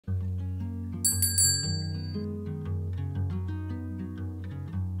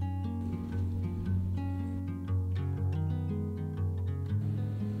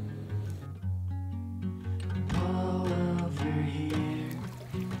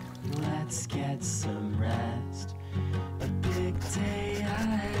let's get some rest. A big day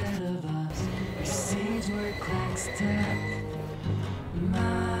ahead of us. Your stage work like step.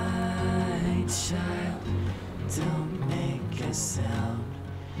 My child, don't make a sound.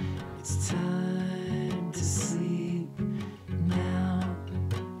 It's time to sleep now.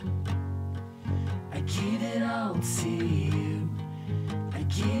 I give it all to you. I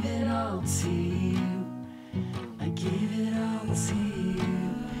give it all to you. I give it all to you.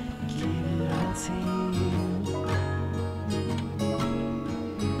 Give it all to you.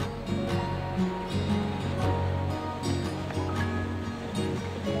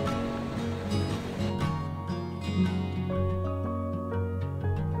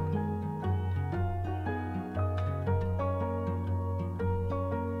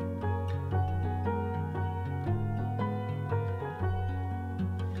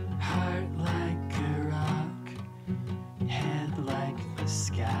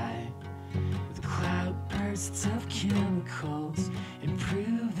 Of chemicals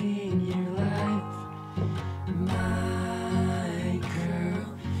improving your life. My girl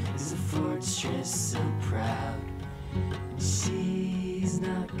is a fortress so proud, and she's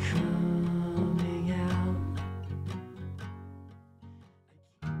not coming out.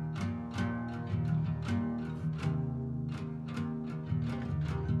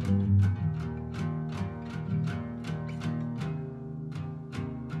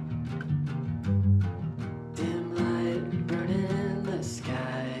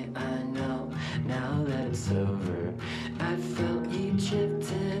 Over. I felt you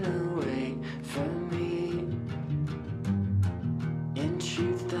drifting away from me. In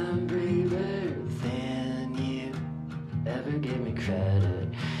truth, I'm braver than you ever gave me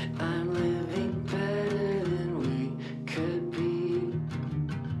credit. I'm living better than we could be.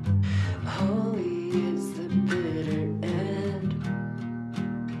 Holy is the bitter end.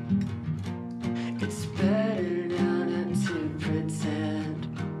 It's better now not to pretend.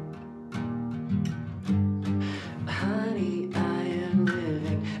 Honey, I am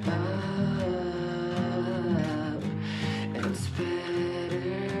living up, and it's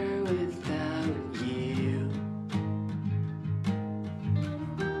better without you.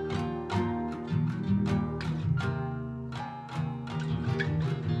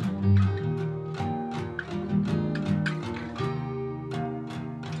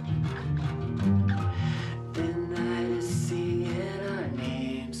 The night is singing our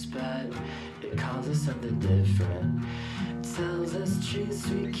names, but it calls us something different. Tells us truths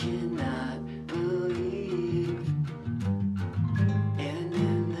we cannot believe. And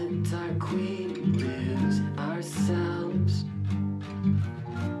in the dark we lose ourselves.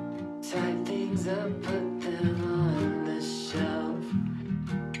 Tie things up, put them on the shelf.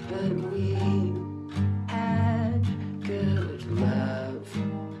 But we had good love,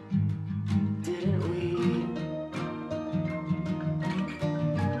 didn't we?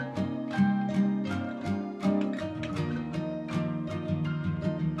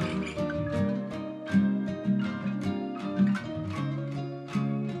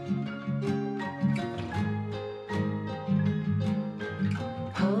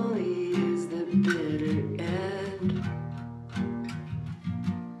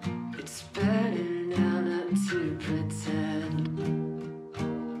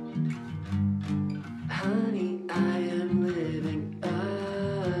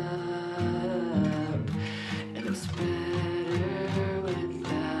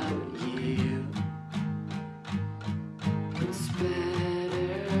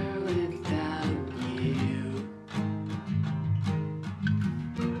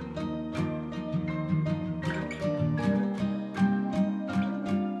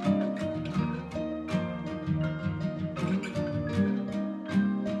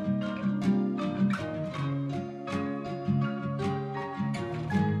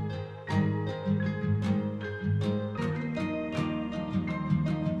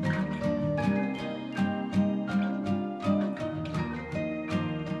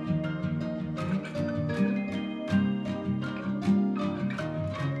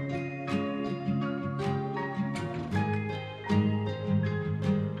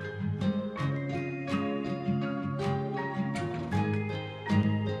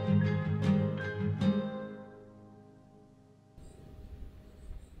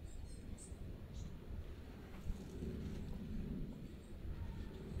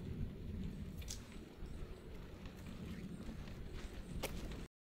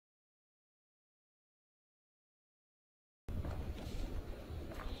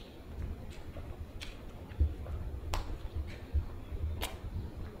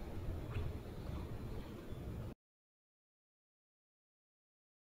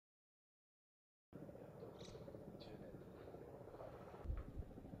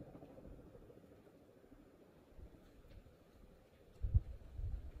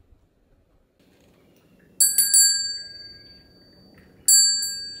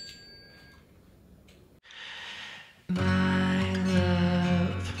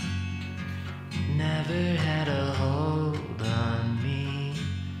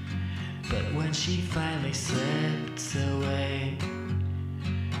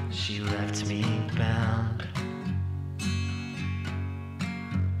 she left me bound.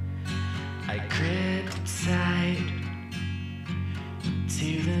 I gripped tight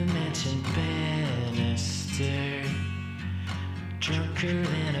to the mansion banister, drunker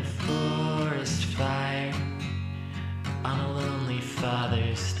than a forest fire on a lonely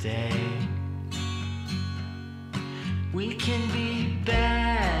Father's Day. We can be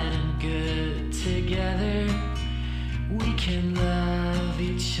bad and good together. We can love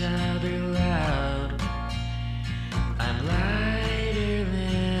each other loud. I'm lighter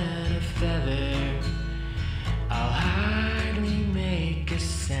than a feather. I'll hardly make a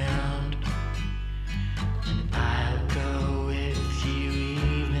sound, and I'll go with you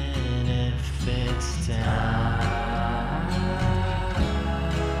even if it's down.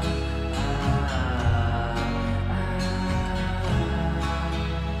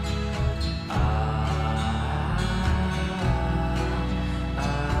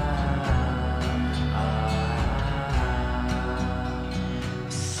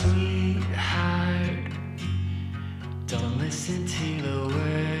 Listen to the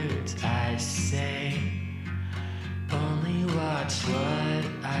words I say, only watch what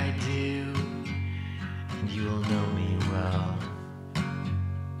I do, and you will know me well.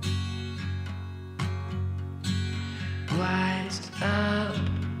 Wise up,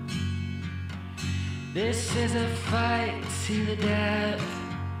 this is a fight to the death,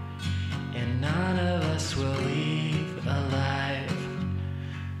 and none of us will leave alive,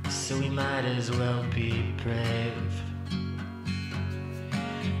 so we might as well be brave.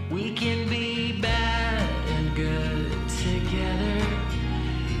 We can be bad and good together.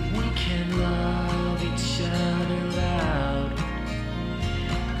 We can love each other loud.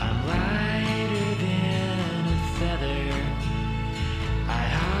 I'm lighter than a feather. I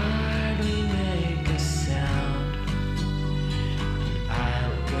hardly make a sound.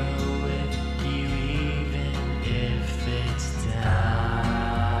 I'll go with you even if it's down.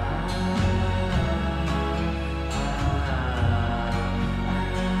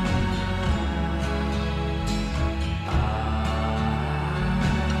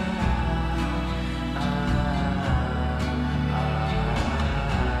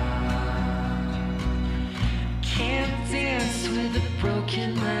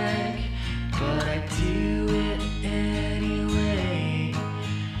 Broken leg, but I do it anyway,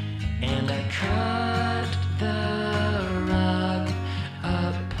 and I cut the rug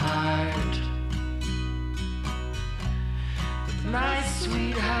apart with my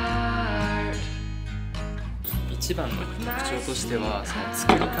sweetheart. 一番の特徴としてはその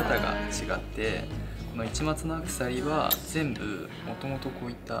作り方が違って、この市松の鎖は全部もともとこう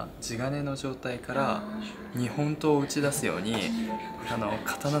いった地金の状態から2本刀を打ち出すように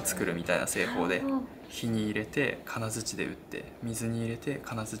刀作るみたいな製法で火に入れて金槌で打って水に入れて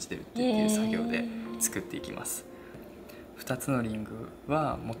金槌で打ってっていう作業で作っていきます。2つのリング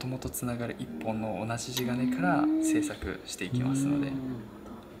はもともとつながる1本の同じ地金から製作していきますので、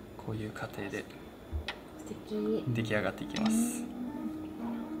こういう過程で出来上がっていきます。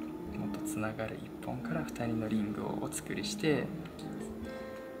つながる1本から2人のリングをお作りして、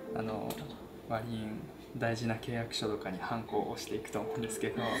割り大事な契約書とかにハンコを押していくと思うんです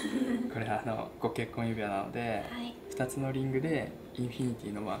けど、これご結婚指輪なので、はい、2つのリングでインフィニテ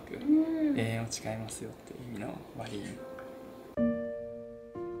ィのマーク、永遠を誓いますよっていう意味の割り。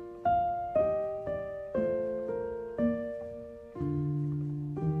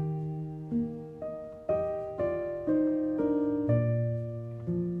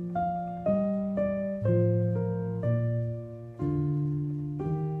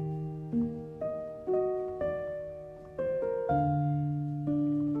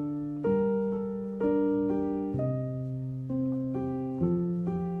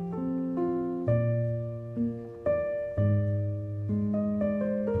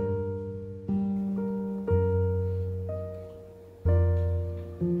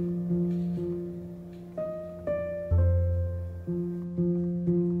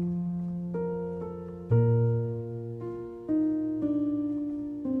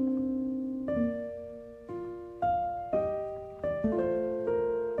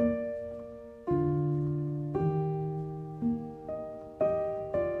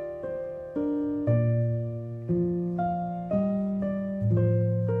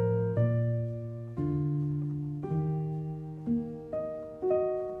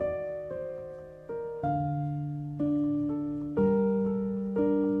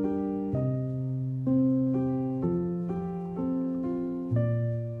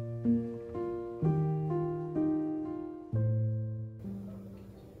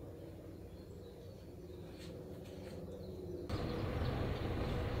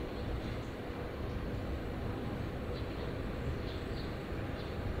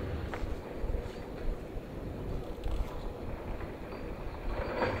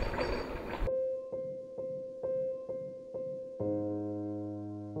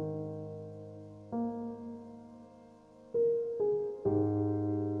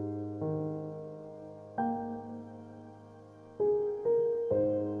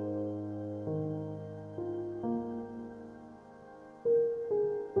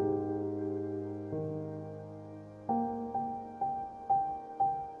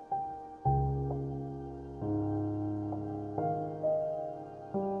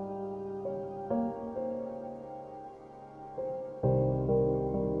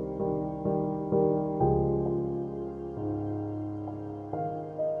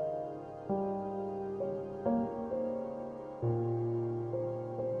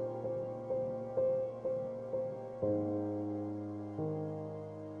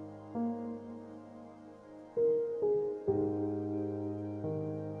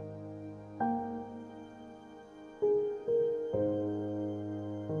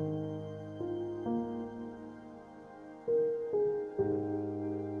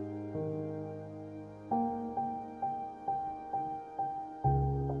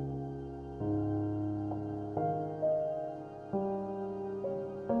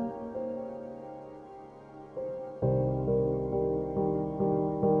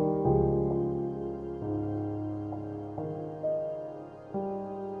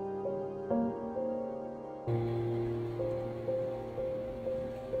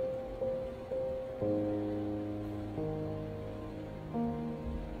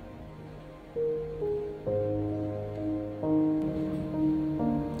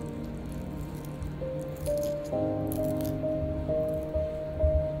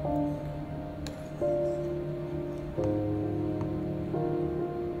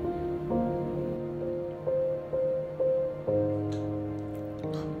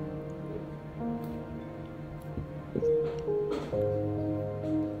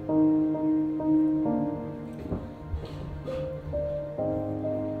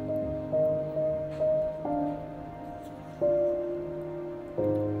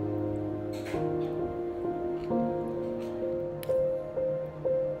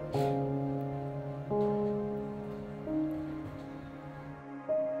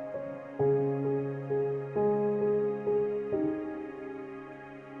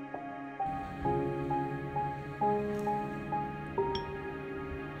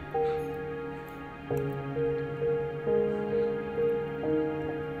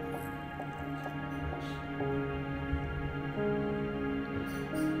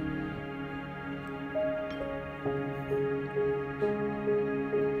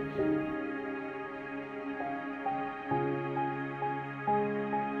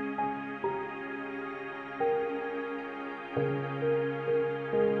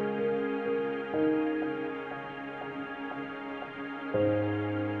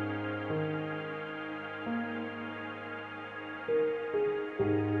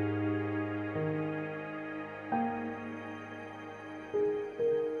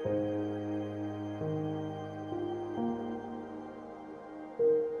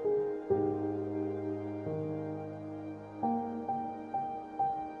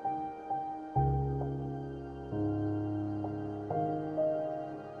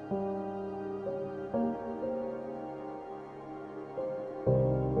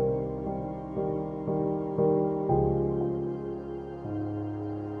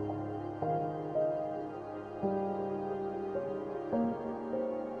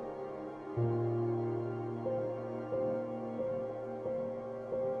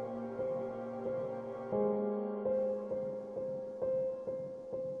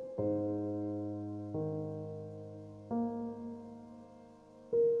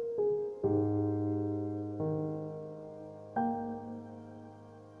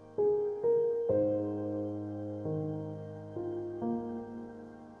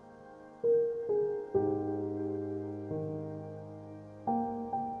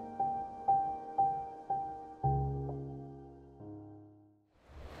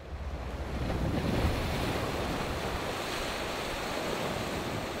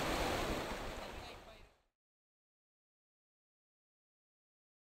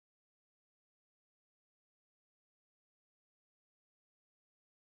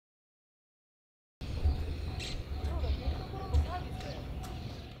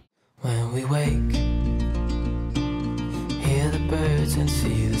awake, hear the birds and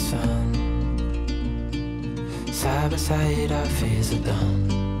see the sun. Side by side our fears are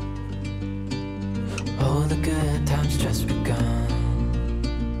done. Oh, the good times just begun.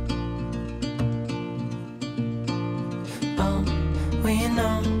 Oh, we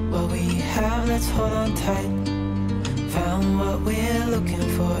know what we have, let's hold on tight. Found what we're looking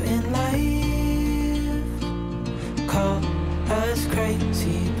for in life. Call us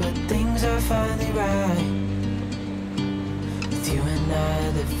crazy, but things are finally right. With you and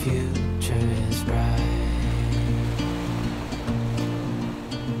I, the future is bright.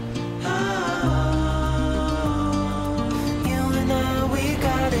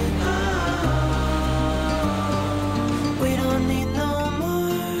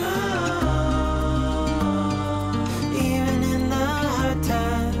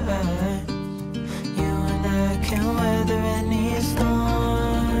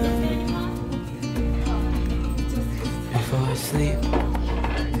 Sleep,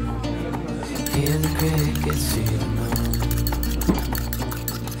 hear the crickets, see the moon.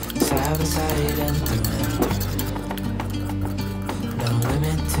 Side by side and through and through. No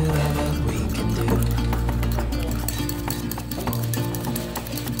limit to what we can do.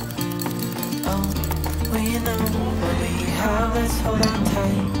 Oh, we know what we have, let's hold on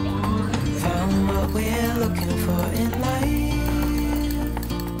tight. Found what we're looking for in life.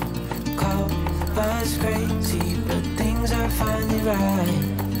 Call us crazy, but things are finally right.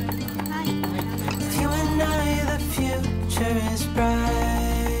 With you and I, the future is bright.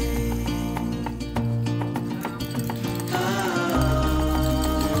 Oh,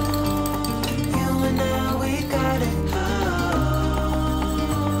 you and I, we got it. Oh,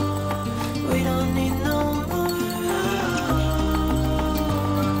 we don't need no more.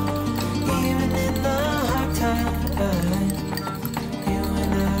 Even in the hard times, you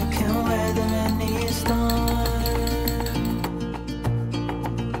and I can weather any storm.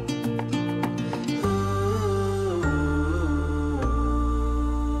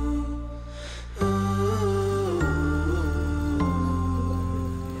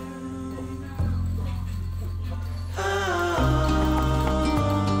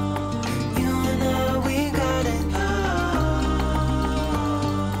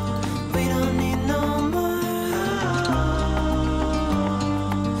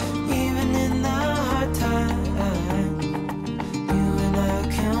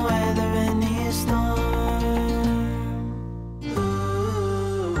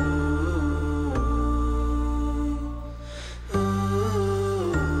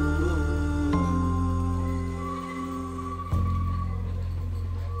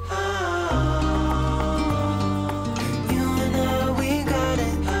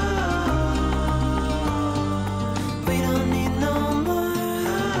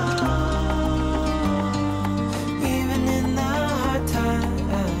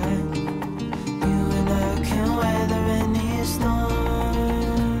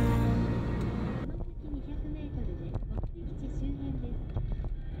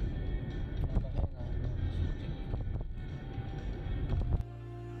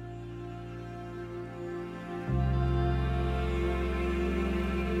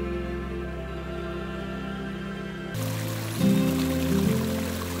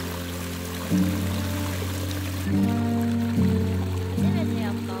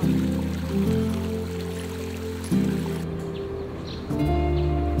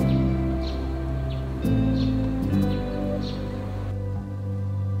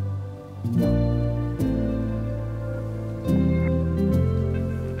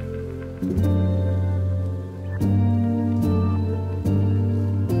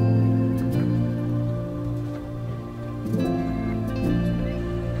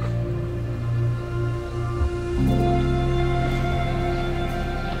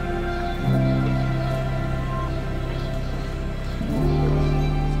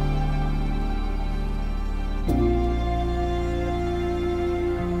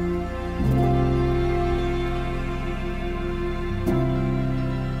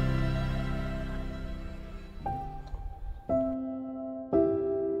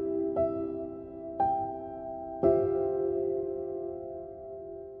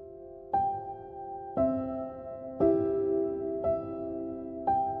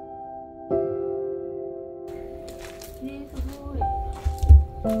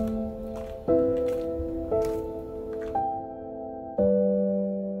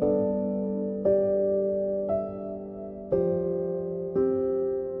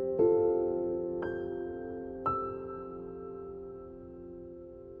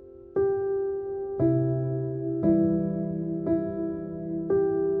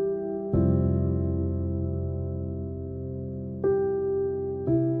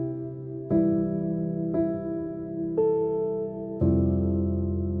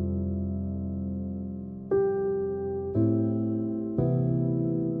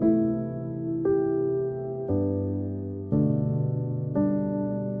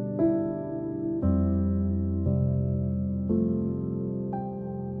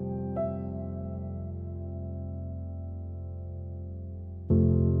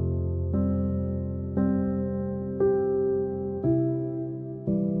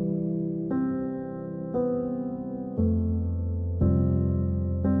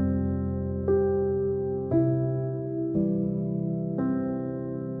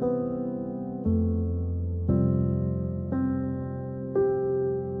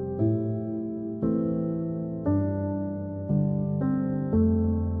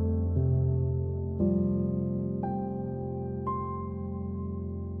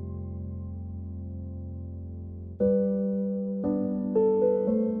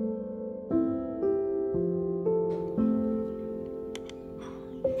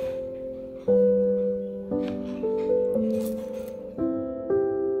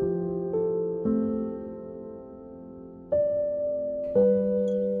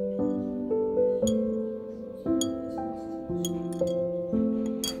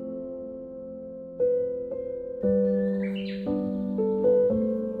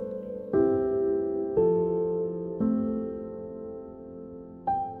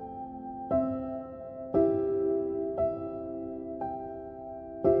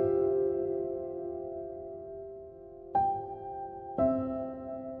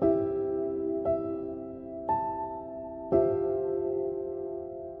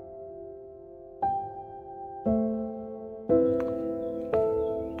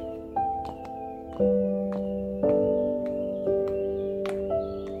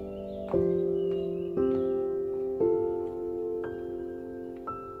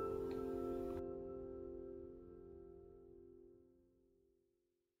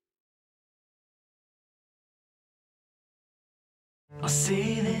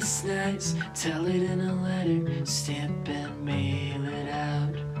 be this nice, tell it in a letter, stamp and mail it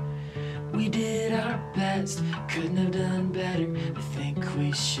out. We did our best, couldn't have done better, I think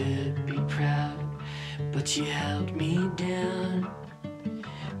we should be proud. But you held me down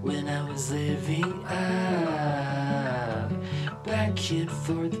when I was living up, back and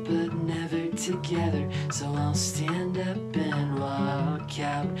forth but never together. So I'll stand up and walk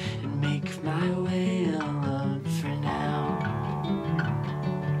out and make my way alone for now.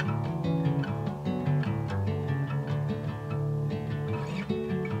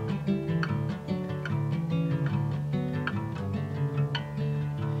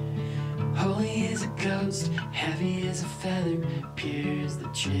 Holy as a ghost, heavy as a feather, pure as the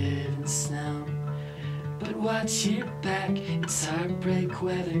driven snow. But watch your back, it's heartbreak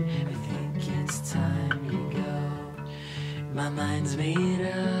weather, I think it's time you go. My mind's made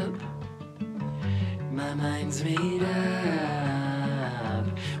up, my mind's made up.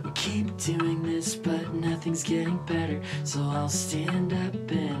 We keep doing this but nothing's getting better. So I'll stand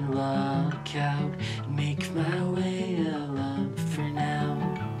up and walk out and make my way